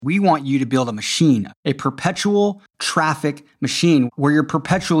We want you to build a machine, a perpetual traffic machine where you're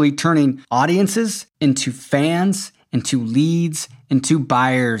perpetually turning audiences into fans, into leads, into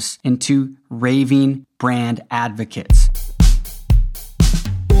buyers, into raving brand advocates.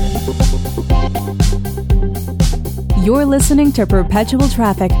 You're listening to Perpetual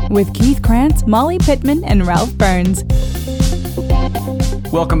Traffic with Keith Krantz, Molly Pittman, and Ralph Burns.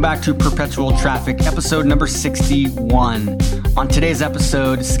 Welcome back to Perpetual Traffic, episode number 61. On today's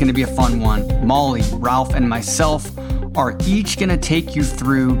episode, this is going to be a fun one. Molly, Ralph, and myself are each going to take you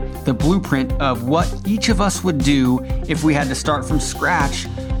through the blueprint of what each of us would do if we had to start from scratch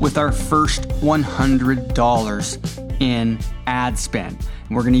with our first $100 in ad spend.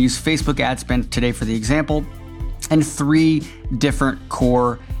 And we're going to use Facebook ad spend today for the example and 3 different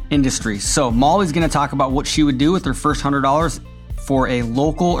core industries. So Molly's going to talk about what she would do with her first $100 for a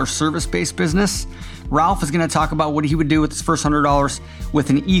local or service-based business. Ralph is going to talk about what he would do with his first $100 with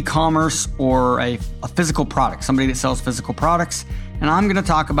an e-commerce or a physical product, somebody that sells physical products. And I'm going to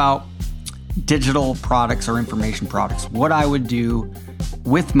talk about digital products or information products, what I would do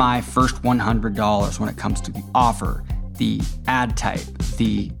with my first $100 when it comes to the offer, the ad type,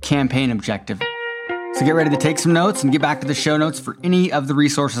 the campaign objective. So get ready to take some notes and get back to the show notes for any of the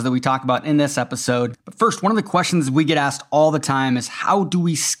resources that we talk about in this episode. But first, one of the questions we get asked all the time is how do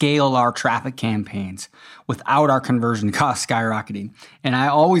we scale our traffic campaigns without our conversion costs skyrocketing? And I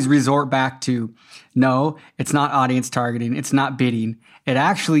always resort back to, no, it's not audience targeting. It's not bidding. It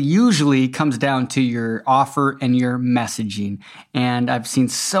actually usually comes down to your offer and your messaging. And I've seen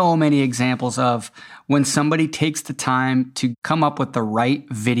so many examples of when somebody takes the time to come up with the right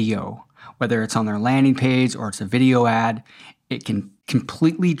video, whether it's on their landing page or it's a video ad, it can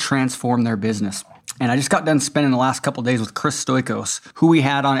completely transform their business. And I just got done spending the last couple of days with Chris Stoikos, who we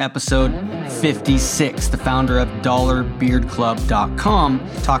had on episode 56, the founder of DollarBeardClub.com,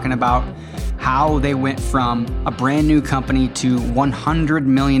 talking about how they went from a brand new company to 100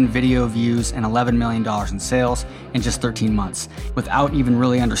 million video views and $11 million in sales in just 13 months without even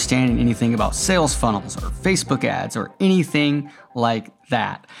really understanding anything about sales funnels or Facebook ads or anything like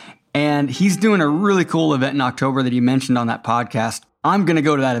that. And he's doing a really cool event in October that he mentioned on that podcast. I'm going to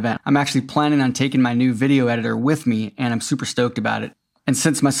go to that event. I'm actually planning on taking my new video editor with me, and I'm super stoked about it. And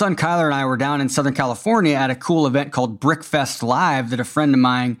since my son Kyler and I were down in Southern California at a cool event called Brickfest Live that a friend of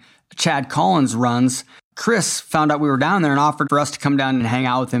mine, Chad Collins, runs, Chris found out we were down there and offered for us to come down and hang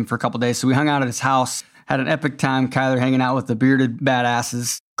out with him for a couple of days. So we hung out at his house, had an epic time, Kyler hanging out with the bearded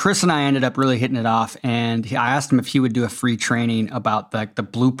badasses. Chris and I ended up really hitting it off, and I asked him if he would do a free training about the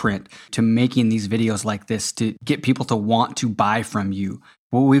blueprint to making these videos like this to get people to want to buy from you.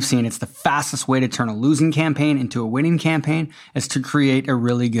 What we've seen, it's the fastest way to turn a losing campaign into a winning campaign is to create a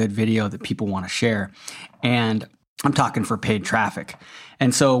really good video that people want to share. And I'm talking for paid traffic.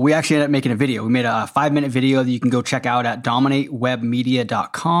 And so we actually ended up making a video. We made a 5-minute video that you can go check out at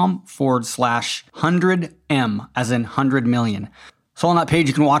dominatewebmedia.com/100M, as in 100 million. So on that page,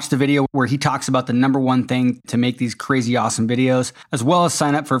 you can watch the video where he talks about the number one thing to make these crazy awesome videos, as well as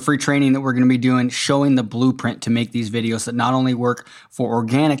sign up for a free training that we're going to be doing, showing the blueprint to make these videos that not only work for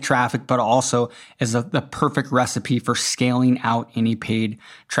organic traffic, but also is the perfect recipe for scaling out any paid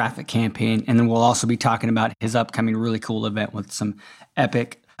traffic campaign. And then we'll also be talking about his upcoming really cool event with some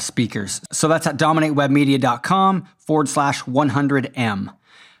epic speakers. So that's at dominatewebmedia.com/100M.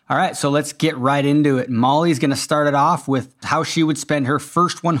 All right, so let's get right into it. Molly's going to start it off with how she would spend her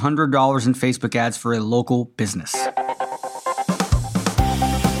first $100 in Facebook ads for a local business.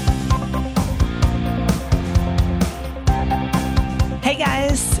 Hey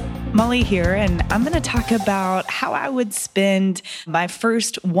guys, Molly here, and I'm going to talk about how I would spend my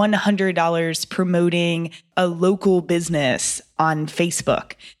first $100 promoting a local business on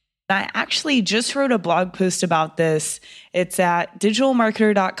Facebook. I actually just wrote a blog post about this. It's at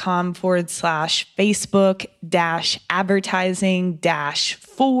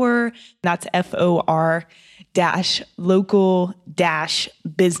digitalmarketer.com/Facebook-advertising-4. That's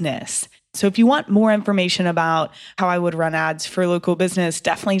FOR-local-business. So if you want more information about how I would run ads for local business,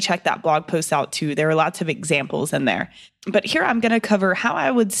 definitely check that blog post out too. There are lots of examples in there. But here I'm going to cover how I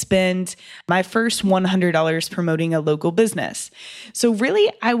would spend my first $100 promoting a local business. So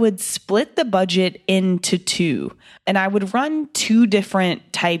really, I would split the budget into 2, and I would run 2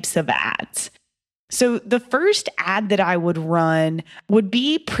 different types of ads. So the first ad that I would run would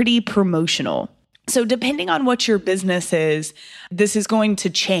be pretty promotional. So depending on what your business is, this is going to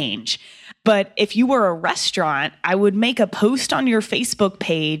change. But if you were a restaurant, I would make a post on your Facebook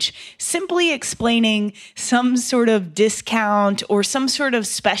page simply explaining some sort of discount or some sort of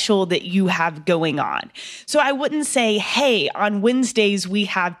special that you have going on. So I wouldn't say, hey, on Wednesdays, we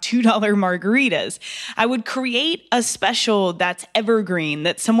have $2 margaritas. I would create a special that's evergreen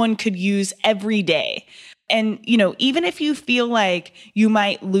that someone could use every day. And, even if you feel like you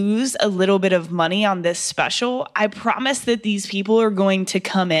might lose a little bit of money on this special, I promise that these people are going to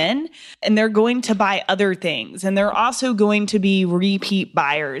come in and they're going to buy other things. And they're also going to be repeat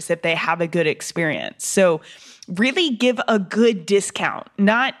buyers if they have a good experience. So really give a good discount,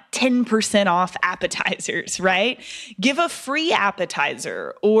 not 10% off appetizers, right? Give a free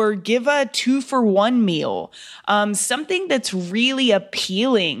appetizer or give a 2-for-1 meal, something that's really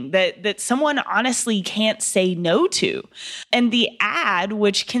appealing that someone honestly can't say no to. And the ad,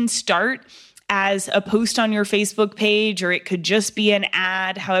 which can start as a post on your Facebook page, or it could just be an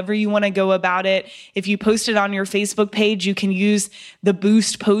ad, however you want to go about it. If you post it on your Facebook page, you can use the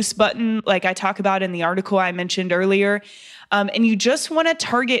boost post button, like I talk about in the article I mentioned earlier. And you just want to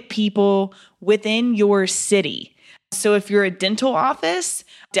target people within your city. So if you're a dental office,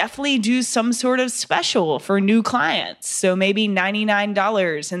 definitely do some sort of special for new clients. So maybe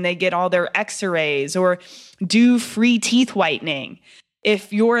 $99 and they get all their x-rays, or do free teeth whitening.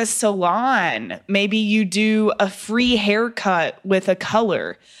 If you're a salon, maybe you do a free haircut with a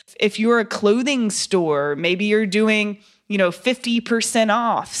color. If you're a clothing store, maybe you're doing 50%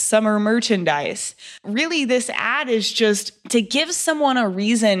 off summer merchandise. Really, this ad is just to give someone a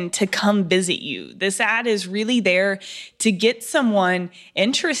reason to come visit you. This ad is really there to get someone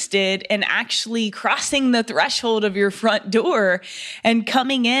interested in actually crossing the threshold of your front door and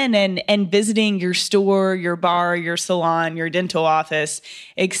coming in and visiting your store, your bar, your salon, your dental office,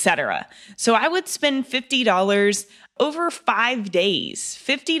 etc. So I would spend $50 over 5 days,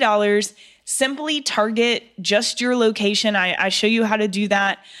 $50. Simply target just your location. I show you how to do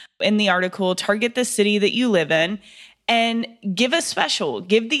that in the article. Target the city that you live in and give a special.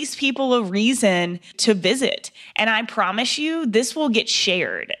 Give these people a reason to visit. And I promise you, this will get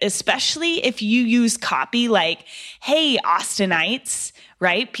shared, especially if you use copy like, hey, Austinites,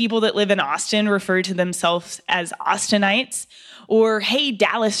 right? People that live in Austin refer to themselves as Austinites. Or, hey,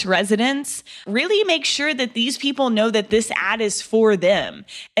 Dallas residents. Really make sure that these people know that this ad is for them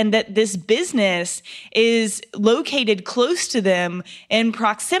and that this business is located close to them in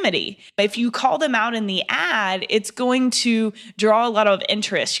proximity. If you call them out in the ad, it's going to draw a lot of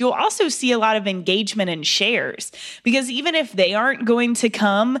interest. You'll also see a lot of engagement and shares, because even if they aren't going to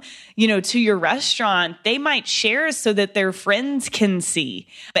come, to your restaurant, they might share so that their friends can see.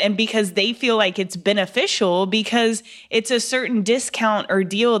 And because they feel like it's beneficial because it's a certain discount or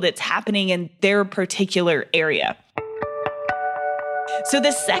deal that's happening in their particular area. So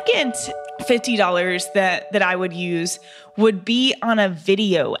the second $50 that I would use would be on a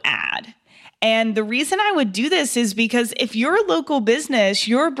video ad. And the reason I would do this is because if you're a local business,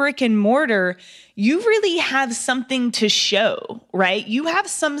 you're brick and mortar, you really have something to show, right? You have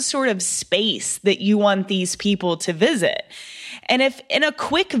some sort of space that you want these people to visit. And if in a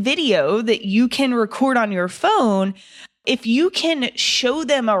quick video that you can record on your phone, if you can show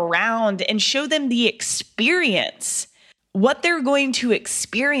them around and show them the experience, what they're going to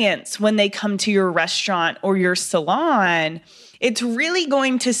experience when they come to your restaurant or your salon, it's really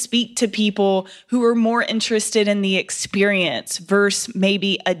going to speak to people who are more interested in the experience versus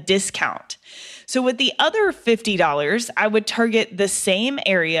maybe a discount. So with the other $50, I would target the same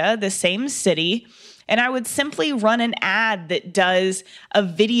area, the same city, and I would simply run an ad that does a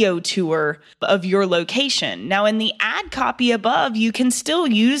video tour of your location. Now, in the ad copy above, you can still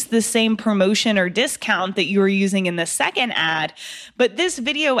use the same promotion or discount that you were using in the second ad, but this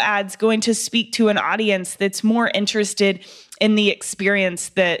video ad's going to speak to an audience that's more interested in the experience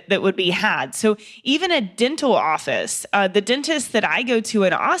that would be had. So even a dental office, the dentist that I go to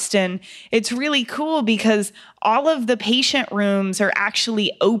in Austin, it's really cool because all of the patient rooms are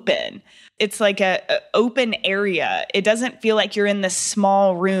actually open. It's like a open area. It doesn't feel like you're in this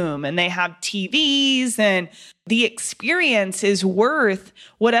small room, and they have TVs, and the experience is worth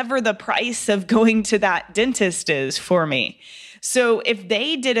whatever the price of going to that dentist is for me. So if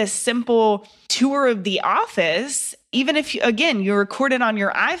they did a simple tour of the office, even if, you record it on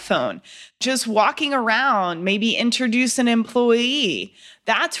your iPhone, just walking around, maybe introduce an employee,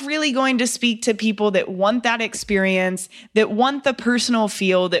 that's really going to speak to people that want that experience, that want the personal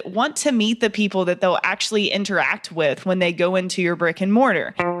feel, that want to meet the people that they'll actually interact with when they go into your brick and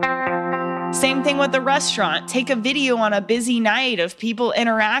mortar. Same thing with the restaurant. Take a video on a busy night of people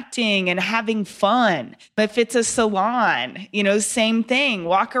interacting and having fun. If it's a salon, same thing.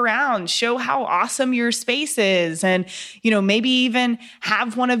 Walk around, show how awesome your space is. And, maybe even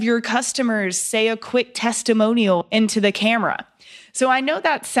have one of your customers say a quick testimonial into the camera. So I know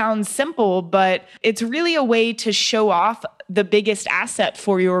that sounds simple, but it's really a way to show off the biggest asset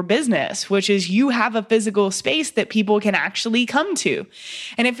for your business, which is you have a physical space that people can actually come to.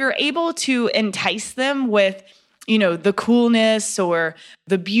 And if you're able to entice them with, the coolness or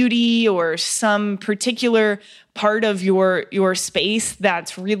the beauty or some particular part of your space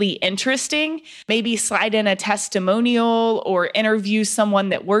that's really interesting, maybe slide in a testimonial or interview someone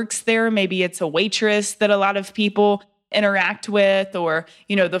that works there. Maybe it's a waitress that a lot of people interact with, or,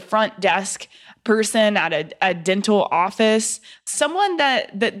 the front desk person at a dental office, someone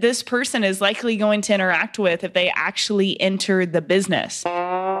that this person is likely going to interact with if they actually enter the business.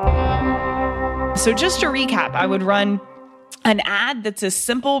 So just to recap, I would run an ad that's a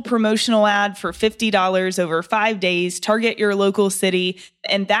simple promotional ad for $50 over 5 days, target your local city.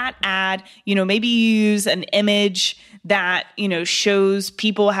 And that ad, maybe you use an image that, shows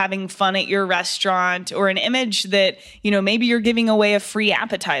people having fun at your restaurant, or an image that, maybe you're giving away a free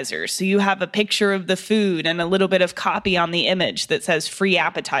appetizer. So you have a picture of the food and a little bit of copy on the image that says free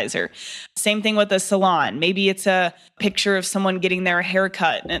appetizer. Same thing with a salon. Maybe it's a picture of someone getting their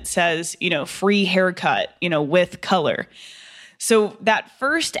haircut and it says, free haircut, with color. So that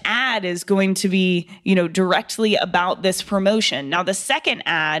first ad is going to be, directly about this promotion. Now, the second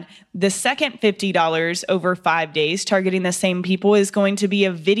ad, the second $50 over 5 days, targeting the same people, is going to be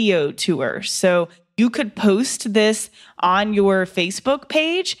a video tour. So you could post this on your Facebook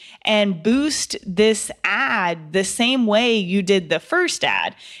page and boost this ad the same way you did the first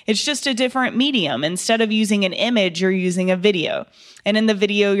ad. It's just a different medium. Instead of using an image, you're using a video. And in the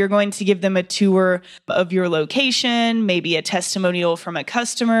video, you're going to give them a tour of your location, maybe a testimonial from a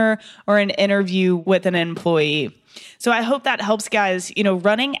customer, or an interview with an employee. So I hope that helps, guys.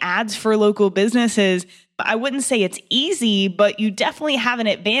 Running ads for local businesses, I wouldn't say it's easy, but you definitely have an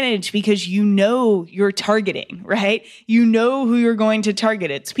advantage because you're targeting, right? You know who you're going to target.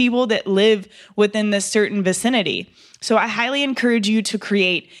 It's people that live within this certain vicinity. So I highly encourage you to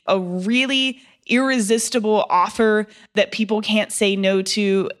create a really irresistible offer that people can't say no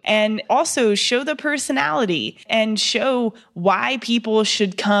to, and also show the personality and show why people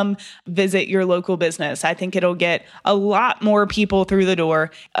should come visit your local business. I think it'll get a lot more people through the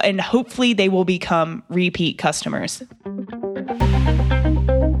door, and hopefully they will become repeat customers.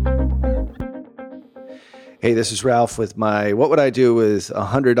 Hey, this is Ralph with my What Would I Do With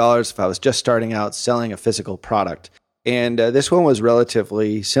 $100 If I Was Just Starting Out Selling a Physical Product. And this one was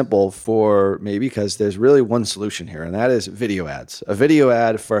relatively simple for me because there's really one solution here, and that is video ads. A video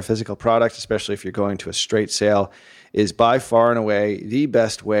ad for a physical product, especially if you're going to a straight sale, is by far and away the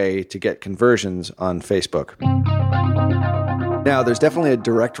best way to get conversions on Facebook. Now, there's definitely a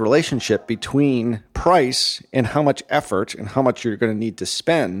direct relationship between price and how much effort and how much you're going to need to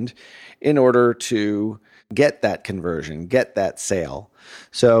spend in order to get that conversion, get that sale.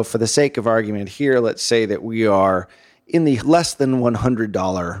 So for the sake of argument here, let's say that we are in the less than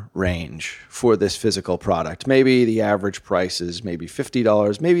 $100 range for this physical product. Maybe the average price is maybe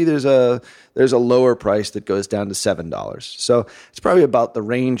 $50. Maybe there's a lower price that goes down to $7. So it's probably about the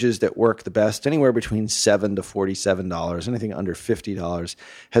ranges that work the best, anywhere between $7 to $47. Anything under $50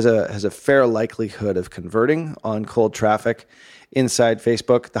 has a fair likelihood of converting on cold traffic inside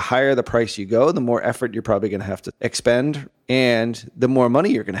Facebook. The higher the price you go, the more effort you're probably going to have to expend, and the more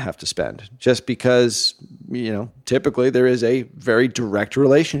money you're going to have to spend, just because, typically there is a very direct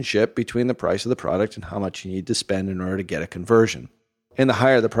relationship between the price of the product and how much you need to spend in order to get a conversion. And the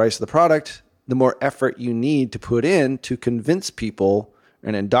higher the price of the product, the more effort you need to put in to convince people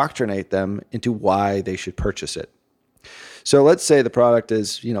and indoctrinate them into why they should purchase it. So let's say the product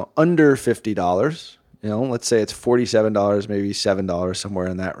is, under $50. Let's say it's $47, maybe $7, somewhere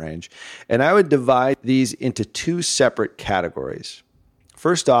in that range. And I would divide these into two separate categories.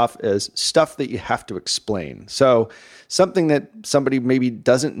 First off is stuff that you have to explain. So something that somebody maybe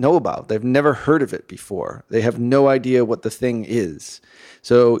doesn't know about. They've never heard of it before. They have no idea what the thing is.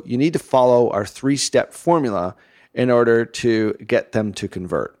 So you need to follow our 3-step formula in order to get them to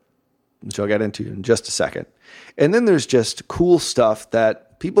convert, which I'll get into in just a second. And then there's just cool stuff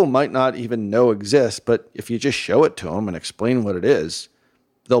that people might not even know exists, but if you just show it to them and explain what it is,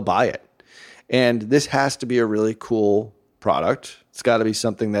 they'll buy it. And this has to be a really cool product. It's got to be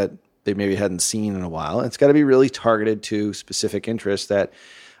something that they maybe hadn't seen in a while. It's got to be really targeted to specific interests that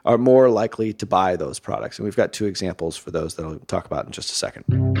are more likely to buy those products. And we've got 2 examples for those that I'll talk about in just a second.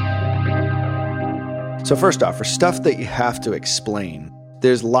 So first off, for stuff that you have to explain,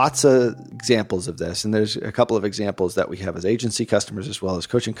 there's lots of examples of this, and there's a couple of examples that we have as agency customers as well as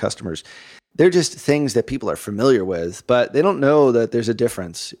coaching customers. They're just things that people are familiar with, but they don't know that there's a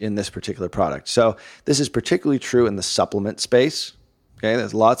difference in this particular product. So this is particularly true in the supplement space. Okay,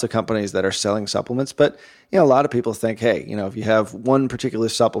 there's lots of companies that are selling supplements, but a lot of people think, hey, if you have one particular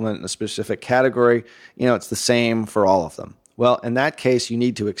supplement in a specific category, it's the same for all of them. Well, in that case, you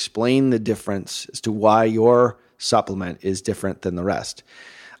need to explain the difference as to why your supplement is different than the rest.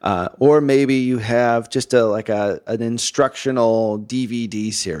 Or maybe you have just an instructional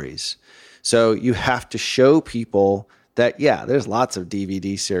DVD series. So you have to show people that, there's lots of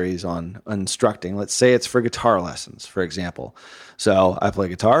DVD series on instructing. Let's say it's for guitar lessons, for example. So I play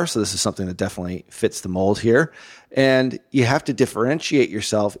guitar, so this is something that definitely fits the mold here. And you have to differentiate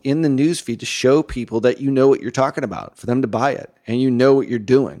yourself in the newsfeed to show people that you know what you're talking about, for them to buy it, and you know what you're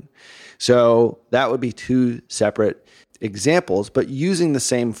doing. So that would be two separate examples, but using the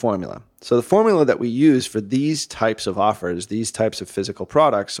same formula. So the formula that we use for these types of offers, these types of physical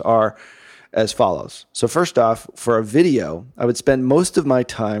products are as follows. So first off, for a video, I would spend most of my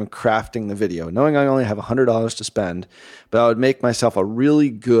time crafting the video, knowing I only have $100 to spend, but I would make myself a really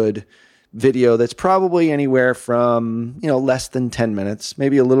good video that's probably anywhere from, less than 10 minutes,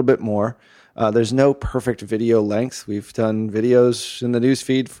 maybe a little bit more. There's no perfect video length. We've done videos in the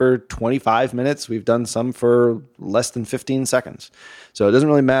newsfeed for 25 minutes. We've done some for less than 15 seconds. So it doesn't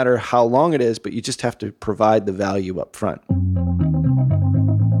really matter how long it is, but you just have to provide the value up front.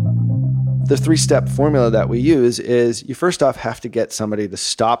 The 3-step formula that we use is you first off have to get somebody to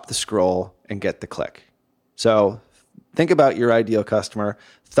stop the scroll and get the click. So think about your ideal customer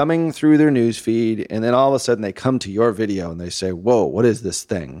thumbing through their newsfeed, and then all of a sudden they come to your video and they say, whoa, what is this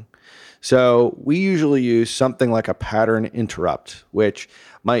thing? So we usually use something like a pattern interrupt, which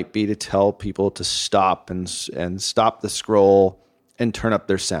might be to tell people to stop and stop the scroll and turn up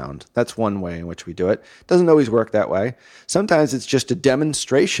their sound. That's one way in which we do it. Doesn't always work that way. Sometimes it's just a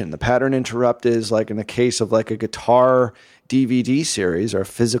demonstration. The pattern interrupt is like in the case of like a guitar DVD series or a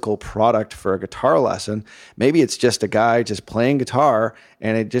physical product for a guitar lesson. Maybe it's just a guy just playing guitar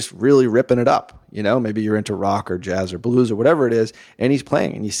and it just really ripping it up. Maybe you're into rock or jazz or blues or whatever it is, and he's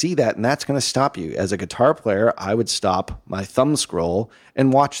playing and you see that, and that's going to stop you. As a guitar player, I would stop my thumb scroll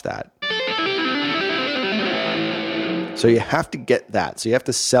and watch that. So you have to get that. So you have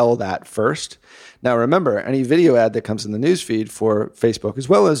to sell that first. Now remember, any video ad that comes in the newsfeed for Facebook as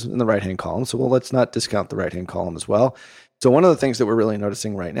well as in the right-hand column. So let's not discount the right-hand column as well. So one of the things that we're really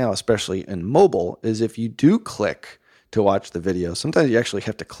noticing right now, especially in mobile, is if you do click to watch the video, sometimes you actually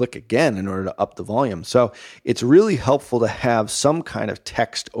have to click again in order to up the volume. So it's really helpful to have some kind of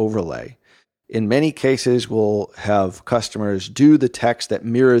text overlay. In many cases, we'll have customers do the text that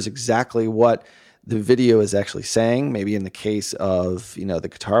mirrors exactly what the video is actually saying. Maybe in the case of, the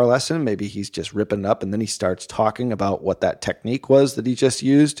guitar lesson, maybe he's just ripping it up and then he starts talking about what that technique was that he just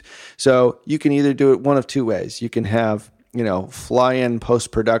used. So you can either do it one of two ways. You can have, fly-in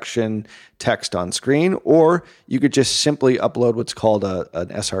post-production text on screen, or you could just simply upload what's called an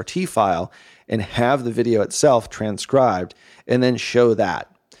SRT file and have the video itself transcribed and then show that.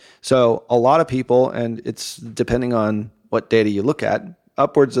 So a lot of people, and it's depending on what data you look at,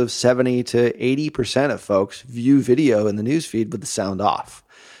 upwards of 70 to 80% of folks view video in the newsfeed with the sound off.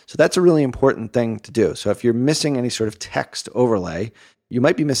 So that's a really important thing to do. So if you're missing any sort of text overlay, you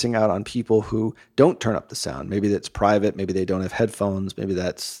might be missing out on people who don't turn up the sound. Maybe that's private. Maybe they don't have headphones. Maybe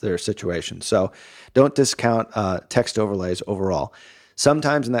that's their situation. So don't discount text overlays overall.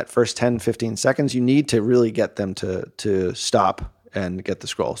 Sometimes in that first 10, 15 seconds, you need to really get them to stop and get the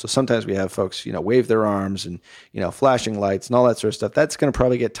scroll. So sometimes we have folks, wave their arms and, flashing lights and all that sort of stuff. That's going to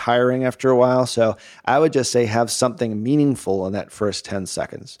probably get tiring after a while. So I would just say have something meaningful in that first 10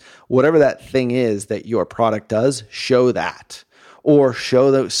 seconds. Whatever that thing is that your product does, show that. Or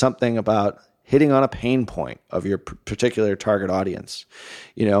show something about hitting on a pain point of your particular target audience.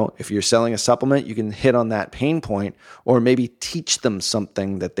 If you're selling a supplement, you can hit on that pain point, or maybe teach them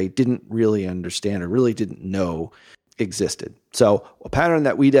something that they didn't really understand or really didn't know existed. So a pattern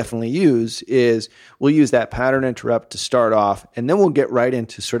that we definitely use is we'll use that pattern interrupt to start off, and then we'll get right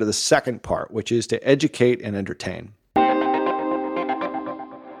into sort of the second part, which is to educate and entertain.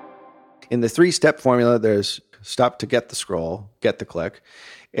 In the 3-step formula, there's stop to get the scroll, get the click,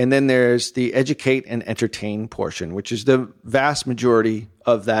 and then there's the educate and entertain portion, which is the vast majority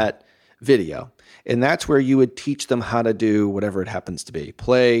of that video. And that's where you would teach them how to do whatever it happens to be.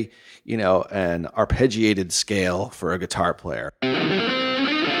 Play, an arpeggiated scale for a guitar player.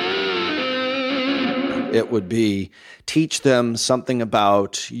 It would be teach them something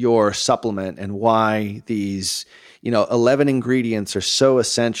about your supplement and why these 11 ingredients are so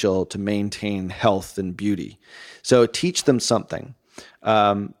essential to maintain health and beauty. So teach them something.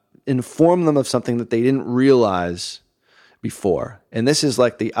 Inform them of something that they didn't realize before. And this is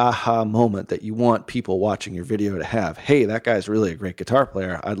like the aha moment that you want people watching your video to have. Hey, that guy's really a great guitar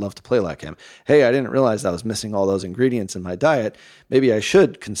player. I'd love to play like him. Hey, I didn't realize I was missing all those ingredients in my diet. Maybe I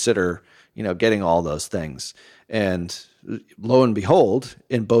should consider, getting all those things. And lo and behold,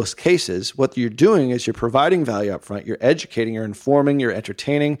 in both cases, what you're doing is you're providing value up front. You're educating, you're informing, you're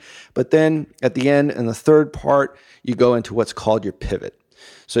entertaining. But then at the end, in the third part, you go into what's called your pivot.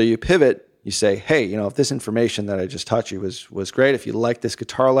 So you pivot. You say, hey, if this information that I just taught you was great, if you like this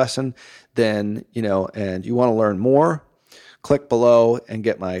guitar lesson, then, and you want to learn more, click below and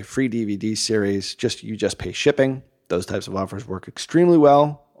get my free DVD series. You just pay shipping. Those types of offers work extremely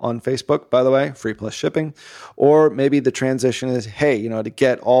well on Facebook, by the way, free plus shipping. Or maybe the transition is, hey, to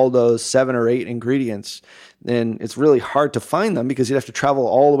get all those 7 or 8 ingredients, then it's really hard to find them because you'd have to travel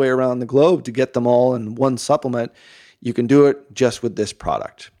all the way around the globe to get them all in one supplement. You can do it just with this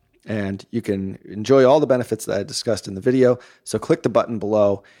product. And you can enjoy all the benefits that I discussed in the video. So click the button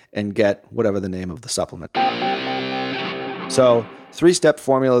below and get whatever the name of the supplement. So 3-step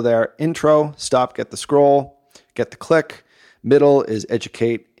formula there. Intro, stop, get the scroll, get the click. Middle is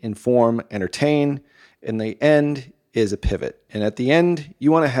educate, inform, entertain. And the end is a pivot. And at the end,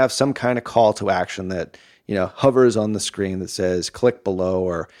 you want to have some kind of call to action that hovers on the screen that says click below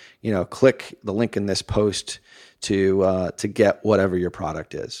or click the link in this post to get whatever your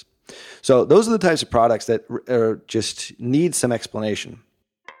product is. So those are the types of products that just need some explanation.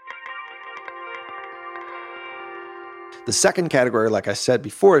 The second category, like I said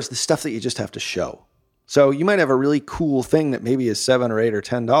before, is the stuff that you just have to show. So you might have a really cool thing that maybe is $7 or $8 or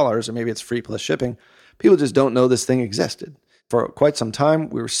 $10, or maybe it's free plus shipping. People just don't know this thing existed. For quite some time,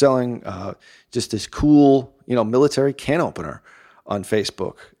 we were selling just this cool, military can opener on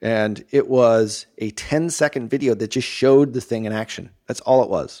Facebook. And it was a 10-second video that just showed the thing in action. That's all it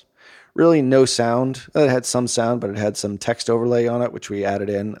was. Really no sound. It had some sound, but it had some text overlay on it, which we added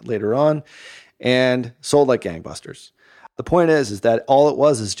in later on, and sold like gangbusters. The point is that all it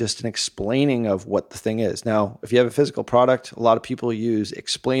was is just an explaining of what the thing is. Now, if you have a physical product, a lot of people use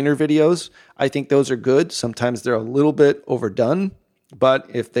explainer videos. I think those are good. Sometimes they're a little bit overdone, but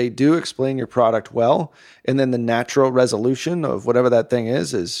if they do explain your product well, and then the natural resolution of whatever that thing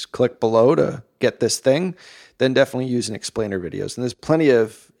is click below to get this thing, then definitely use an explainer videos. And there's plenty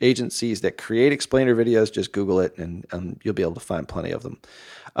of agencies that create explainer videos. Just Google it and you'll be able to find plenty of them.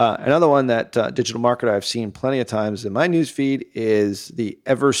 Another one that digital marketer I've seen plenty of times in my newsfeed is the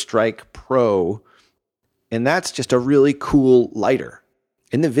EverStrike Pro. And that's just a really cool lighter.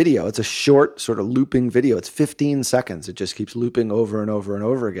 In the video, it's a short sort of looping video. It's 15 seconds. It just keeps looping over and over and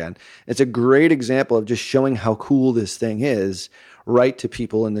over again. It's a great example of just showing how cool this thing is right to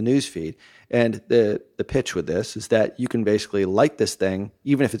people in the newsfeed. And the pitch with this is that you can basically light this thing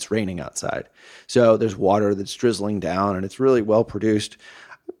even if it's raining outside. So there's water that's drizzling down and it's really well produced.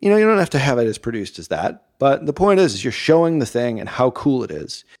 You don't have to have it as produced as that. But the point is you're showing the thing and how cool it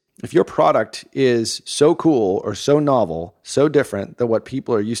is. If your product is so cool or so novel, so different than what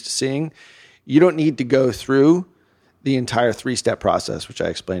people are used to seeing, you don't need to go through the entire 3-step process, which I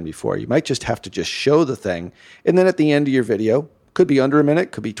explained before. You might just have to just show the thing. And then at the end of your video, could be under a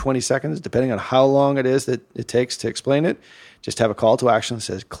minute, could be 20 seconds, depending on how long it is that it takes to explain it. Just have a call to action that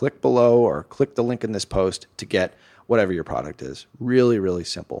says click below or click the link in this post to get whatever your product is. Really, really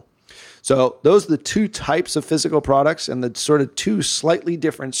simple. So those are the 2 types of physical products and the sort of 2 slightly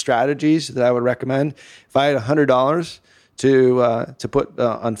different strategies that I would recommend. If I had $100 to put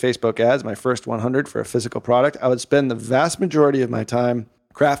on Facebook ads, my first 100 for a physical product, I would spend the vast majority of my time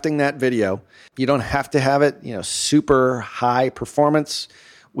crafting that video. You don't have to have it, super high performance.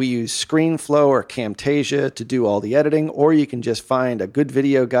 We use ScreenFlow or Camtasia to do all the editing, or you can just find a good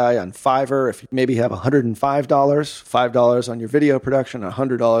video guy on Fiverr. If you maybe have $105, $5 on your video production,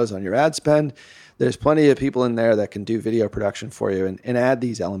 $100 on your ad spend, there's plenty of people in there that can do video production for you and add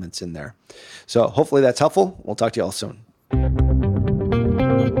these elements in there. So hopefully that's helpful. We'll talk to you all soon.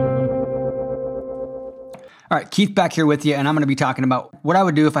 All right, Keith back here with you, and I'm going to be talking about what I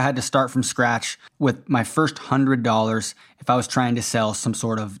would do if I had to start from scratch with my first $100 if I was trying to sell some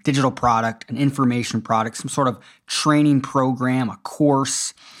sort of digital product, an information product, some sort of training program, a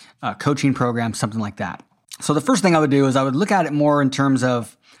course, a coaching program, something like that. So the first thing I would do is I would look at it more in terms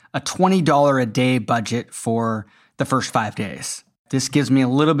of a $20 a day budget for the first 5 days. This gives me a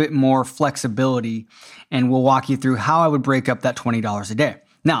little bit more flexibility, and we'll walk you through how I would break up that $20 a day.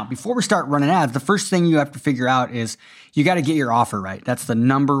 Now, before we start running ads, the first thing you have to figure out is you got to get your offer right. That's the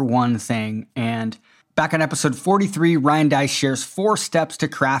number one thing. And back on episode 43, Ryan Dice shares 4 steps to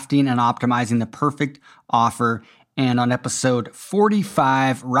crafting and optimizing the perfect offer. And on episode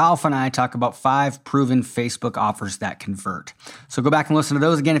 45, Ralph and I talk about 5 proven Facebook offers that convert. So go back and listen to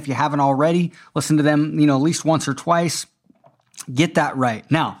those again if you haven't already. Listen to them, at least once or twice. Get that right.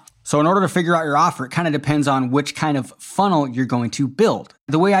 Now, so in order to figure out your offer, it kind of depends on which kind of funnel you're going to build.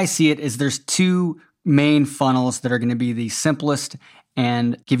 The way I see it is there's 2 main funnels that are going to be the simplest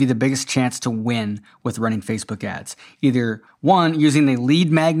and give you the biggest chance to win with running Facebook ads. Either one, using a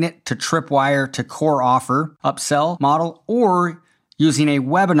lead magnet to tripwire to core offer upsell model, or using a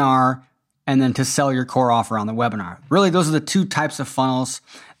webinar and then to sell your core offer on the webinar. Really, those are the 2 types of funnels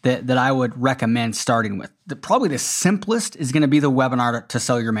that I would recommend starting with. Probably the simplest is going to be the webinar to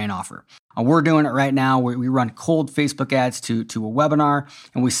sell your main offer. We're doing it right now. We run cold Facebook ads to a webinar,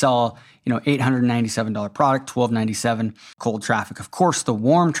 and we sell $897 product, $1,297 cold traffic. Of course, the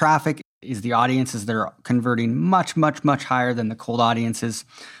warm traffic is the audiences that are converting much, much, much higher than the cold audiences.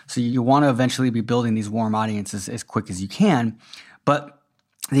 So you want to eventually be building these warm audiences as quick as you can. But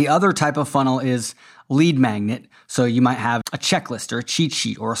the other type of funnel is lead magnet. So you might have a checklist or a cheat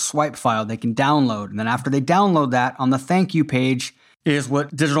sheet or a swipe file they can download. And then after they download that, on the thank you page is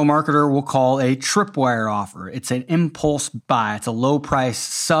what digital marketer will call a tripwire offer. It's an impulse buy. It's a low price,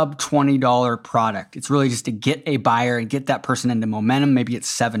 sub $20 product. It's really just to get a buyer and get that person into momentum. Maybe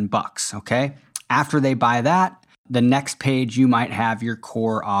it's $7, okay? After they buy that, the next page you might have your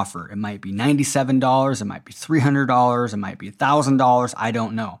core offer. It might be $97, it might be $300, it might be $1,000, I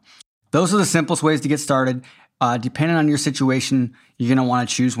don't know. Those are the simplest ways to get started. Depending on your situation, you're going to want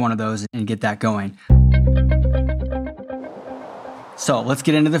to choose one of those and get that going. So let's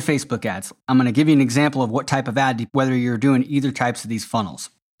get into the Facebook ads. I'm going to give you an example of what type of ad, whether you're doing either types of these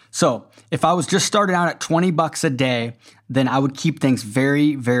funnels. So if I was just starting out at $20 a day, then I would keep things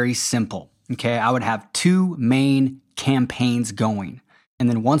very, very simple. Okay, I would have 2 main campaigns going. And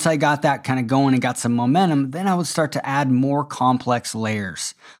then once I got that kind of going and got some momentum, then I would start to add more complex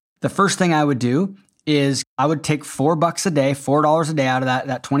layers. The first thing I would do is I would take $4 a day, $4 a day out of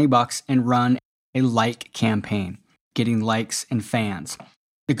that $20 and run a like campaign, getting likes and fans.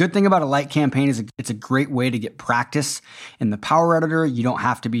 The good thing about a like campaign is it's a great way to get practice in the Power Editor. You don't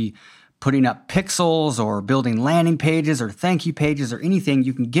have to be putting up pixels or building landing pages or thank you pages or anything.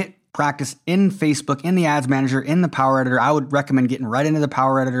 You can get practice in Facebook, in the Ads Manager, in the Power Editor. I would recommend getting right into the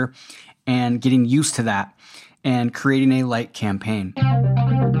Power Editor and getting used to that and creating a like campaign.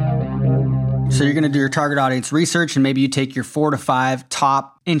 So you're going to do your target audience research, and maybe you take your 4 to 5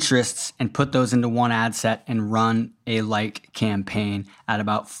 top interests and put those into one ad set and run a like campaign at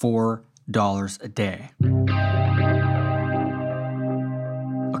about $4 a day.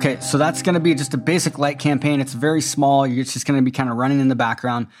 Okay, so that's going to be just a basic like campaign. It's very small. It's just going to be kind of running in the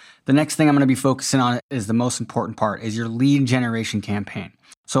background. The next thing I'm going to be focusing on is the most important part, is your lead generation campaign.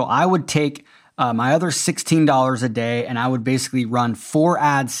 So I would take my other $16 a day, and I would basically run 4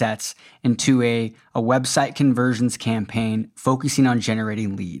 ad sets into a website conversions campaign focusing on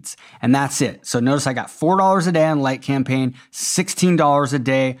generating leads. And that's it. So notice I got $4 a day on like campaign, $16 a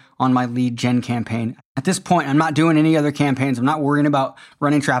day on my lead gen campaign. At this point, I'm not doing any other campaigns. I'm not worrying about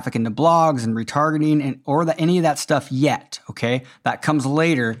running traffic into blogs and retargeting or any of that stuff yet, okay? That comes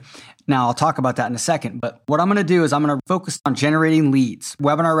later. Now, I'll talk about that in a second, but what I'm going to do is I'm going to focus on generating leads,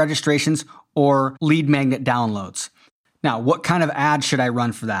 webinar registrations, or lead magnet downloads. Now, what kind of ad should I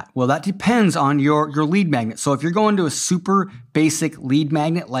run for that? Well, that depends on your lead magnet. So if you're going to a super basic lead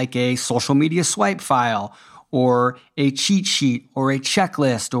magnet like a social media swipe file or a cheat sheet or a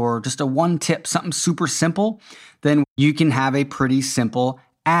checklist or just a one tip, something super simple, then you can have a pretty simple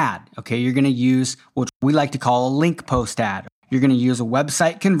ad. Okay, you're going to use what we like to call a link post ad. You're going to use a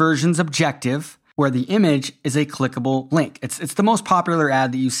website conversions objective where the image is a clickable link. It's the most popular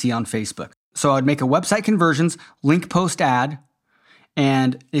ad that you see on Facebook. So I'd make a website conversions link post ad,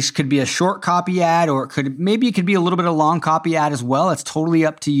 and this could be a short copy ad, or it could be a little bit of long copy ad as well. It's totally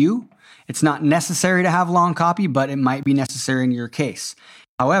up to you. It's not necessary to have long copy, but it might be necessary in your case.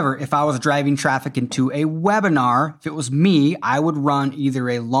 However, if I was driving traffic into a webinar, if it was me, I would run either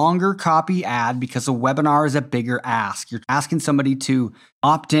a longer copy ad because a webinar is a bigger ask. You're asking somebody to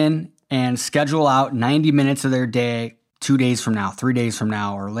opt in and schedule out 90 minutes of their day 2 days from now, 3 days from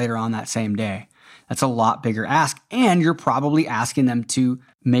now, or later on that same day. That's a lot bigger ask. And you're probably asking them to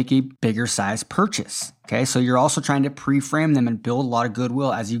make a bigger size purchase. Okay. So you're also trying to pre-frame them and build a lot of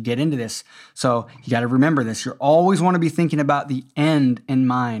goodwill as you get into this. So you got to remember this. You always want to be thinking about the end in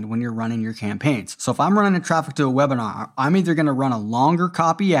mind when you're running your campaigns. So if I'm running a traffic to a webinar, I'm either going to run a longer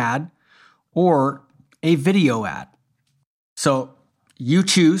copy ad or a video ad. So you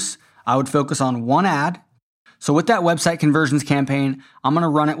choose. I would focus on one ad. So with that website conversions campaign, I'm going to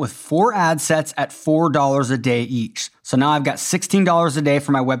run it with 4 ad sets at $4 a day each. So now I've got $16 a day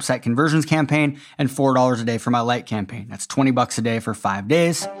for my website conversions campaign and $4 a day for my light campaign. That's $20 a day for 5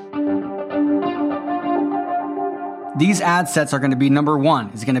 days. These ad sets are going to be number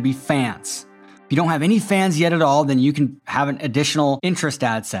 1 is going to be fans. If you don't have any fans yet at all, then you can have an additional interest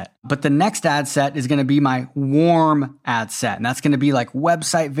ad set. But the next ad set is going to be my warm ad set. And that's going to be like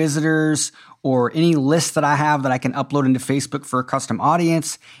website visitors or any list that I have that I can upload into Facebook for a custom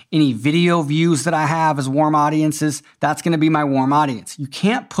audience. Any video views that I have as warm audiences, that's going to be my warm audience. You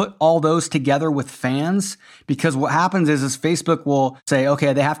can't put all those together with fans because what happens is Facebook will say,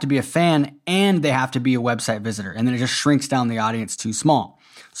 okay, they have to be a fan and they have to be a website visitor. And then it just shrinks down the audience too small.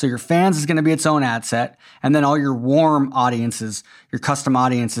 So your fans is going to be its own ad set. And then all your warm audiences, your custom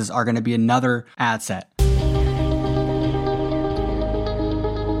audiences are going to be another ad set.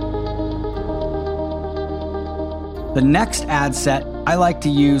 The next ad set, I like to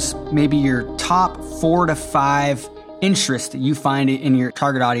use maybe your top 4 to 5 interests that you find in your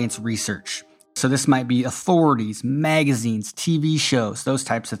target audience research. So this might be authorities, magazines, TV shows, those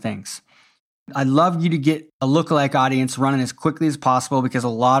types of things. I'd love you to get a lookalike audience running as quickly as possible because a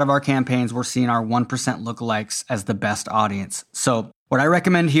lot of our campaigns, we're seeing our 1% lookalikes as the best audience. So what I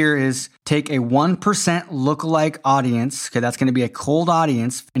recommend here is take a 1% lookalike audience. Okay, that's going to be a cold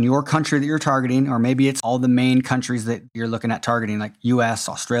audience in your country that you're targeting, or maybe it's all the main countries that you're looking at targeting, like US,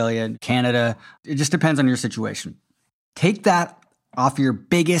 Australia, Canada. It just depends on your situation. Take that off your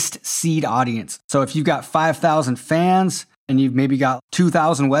biggest seed audience. So if you've got 5,000 fans and you've maybe got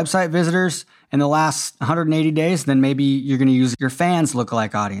 2,000 website visitors in the last 180 days, then maybe you're going to use your fans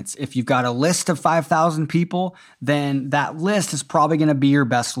lookalike audience. If you've got a list of 5,000 people, then that list is probably going to be your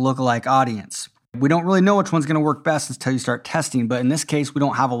best lookalike audience. We don't really know which one's going to work best until you start testing, but in this case, we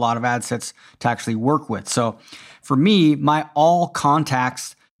don't have a lot of ad sets to actually work with. So for me, my all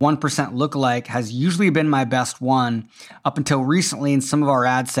contacts 1% lookalike has usually been my best one up until recently. In some of our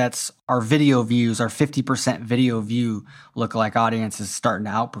ad sets, our video views, our 50% video view lookalike audience is starting to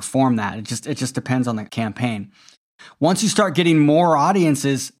outperform that. It just depends on the campaign. Once you start getting more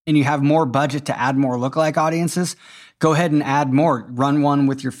audiences and you have more budget to add more lookalike audiences, go ahead and add more. Run one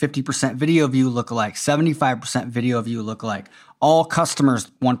with your 50% video view lookalike, 75% video view lookalike, all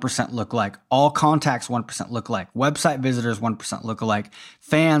customers 1% lookalike, all contacts 1% lookalike, website visitors 1% lookalike,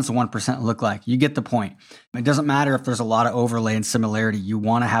 fans 1% lookalike. You get the point. It doesn't matter if there's a lot of overlay and similarity. You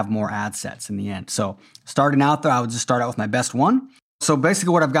want to have more ad sets in the end. So starting out there, I would just start out with my best one. So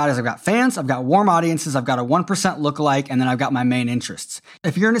basically what I've got is I've got fans, I've got warm audiences, I've got a 1% lookalike, and then I've got my main interests.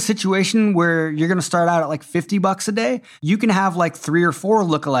 If you're in a situation where you're going to start out at like $50 a day, you can have like 3 or 4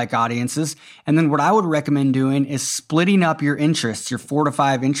 lookalike audiences. And then what I would recommend doing is splitting up your interests, your 4 to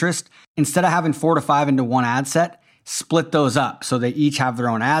 5 interests. Instead of having 4 to 5 into one ad set, split those up so they each have their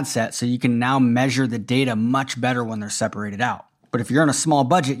own ad set. So you can now measure the data much better when they're separated out. But if you're in a small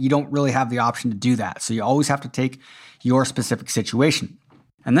budget, you don't really have the option to do that. So you always have to take your specific situation.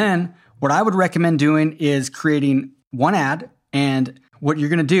 And then what I would recommend doing is creating one ad. And what you're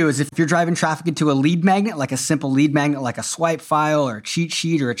going to do is if you're driving traffic into a lead magnet, like a simple lead magnet, like a swipe file or a cheat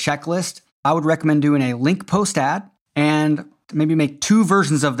sheet or a checklist, I would recommend doing a link post ad and maybe make 2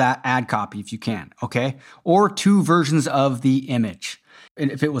 versions of that ad copy if you can, okay? Or 2 versions of the image. And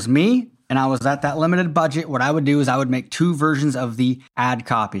if it was me, and I was at that limited budget, what I would do is I would make 2 versions of the ad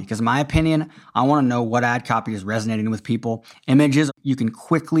copy. Because in my opinion, I want to know what ad copy is resonating with people. Images, you can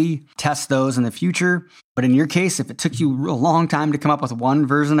quickly test those in the future. But in your case, if it took you a long time to come up with one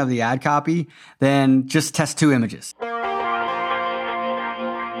version of the ad copy, then just test 2 images.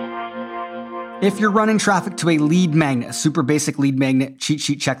 If you're running traffic to a lead magnet, a super basic lead magnet, cheat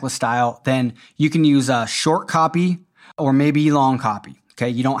sheet checklist style, then you can use a short copy or maybe long copy. Okay,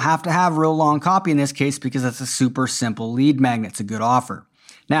 you don't have to have real long copy in this case because it's a super simple lead magnet. It's a good offer.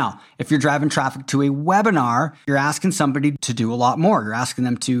 Now, if you're driving traffic to a webinar, you're asking somebody to do a lot more. You're asking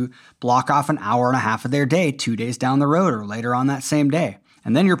them to block off an hour and a half of their day, 2 days down the road or later on that same day.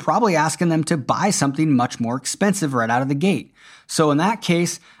 And then you're probably asking them to buy something much more expensive right out of the gate. So in that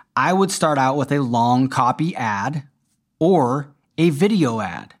case, I would start out with a long copy ad or a video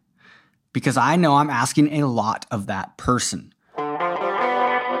ad because I know I'm asking a lot of that person.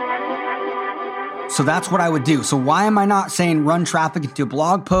 So that's what I would do. So why am I not saying run traffic into a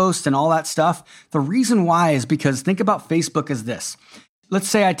blog post and all that stuff? The reason why is because think about Facebook as this. Let's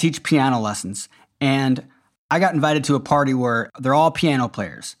say I teach piano lessons and I got invited to a party where they're all piano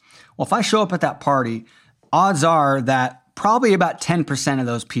players. Well, if I show up at that party, odds are that probably about 10% of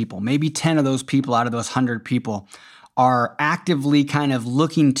those people, maybe 10 of those people out of those 100 people are actively kind of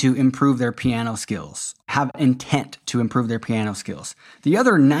looking to improve their piano skills, have intent to improve their piano skills. The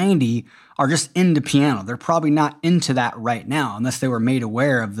other 90 are just into piano. They're probably not into that right now, unless they were made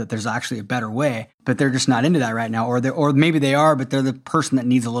aware of that there's actually a better way, but they're just not into that right now. Or maybe they are, but they're the person that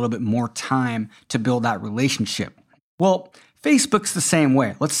needs a little bit more time to build that relationship. Well, Facebook's the same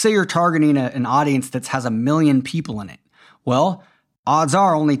way. Let's say you're targeting an audience that has 1 million people in it. Well, odds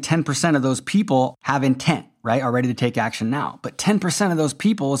are only 10% of those people have intent, right? Are ready to take action now. But 10% of those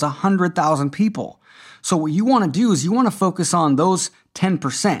people is 100,000 people. So what you want to do is you want to focus on those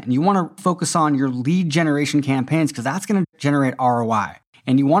 10%. And you want to focus on your lead generation campaigns because that's going to generate ROI.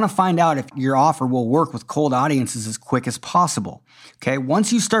 And you want to find out if your offer will work with cold audiences as quick as possible. Okay,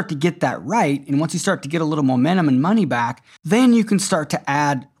 once you start to get that right, and once you start to get a little momentum and money back, then you can start to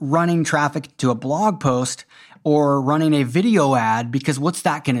add running traffic to a blog post or running a video ad, because what's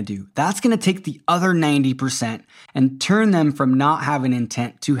that going to do? That's going to take the other 90% and turn them from not having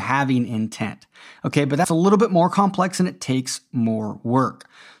intent to having intent. Okay, but that's a little bit more complex and it takes more work.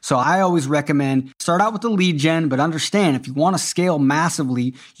 So I always recommend start out with the lead gen, but understand if you want to scale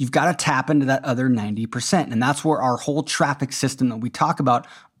massively, you've got to tap into that other 90%. And that's where our whole traffic system that we talk about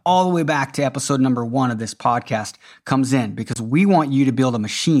all the way back to episode number 1 of this podcast comes in, because we want you to build a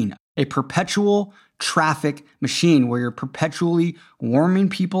machine, a perpetual traffic machine where you're perpetually warming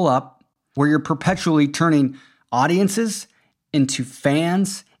people up, where you're perpetually turning audiences into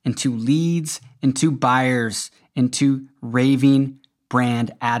fans, into leads, into buyers, into raving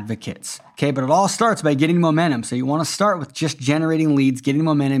brand advocates. Okay, but it all starts by getting momentum. So you want to start with just generating leads, getting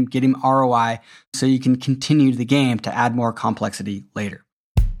momentum, getting ROI, so you can continue the game to add more complexity later.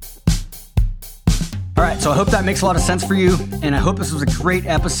 All right, so I hope that makes a lot of sense for you, and I hope this was a great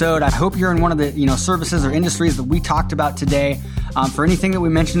episode. I hope you're in one of the services or industries that we talked about today. For anything that we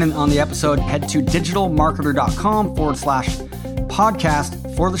mentioned on the episode, head to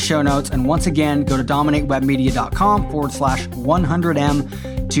digitalmarketer.com/podcast for the show notes. And once again, go to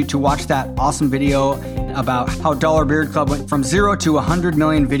dominatewebmedia.com/100M to watch that awesome video about how Dollar Beard Club went from 0 to 100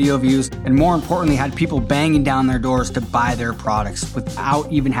 million video views, and more importantly, had people banging down their doors to buy their products without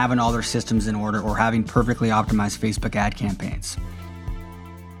even having all their systems in order or having perfectly optimized Facebook ad campaigns.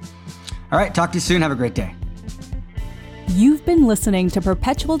 All right, talk to you soon. Have a great day. You've been listening to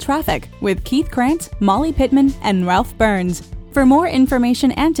Perpetual Traffic with Keith Krantz, Molly Pittman, and Ralph Burns. For more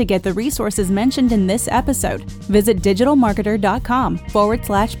information and to get the resources mentioned in this episode, visit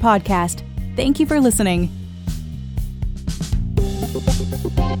digitalmarketer.com/podcast. Thank you for listening.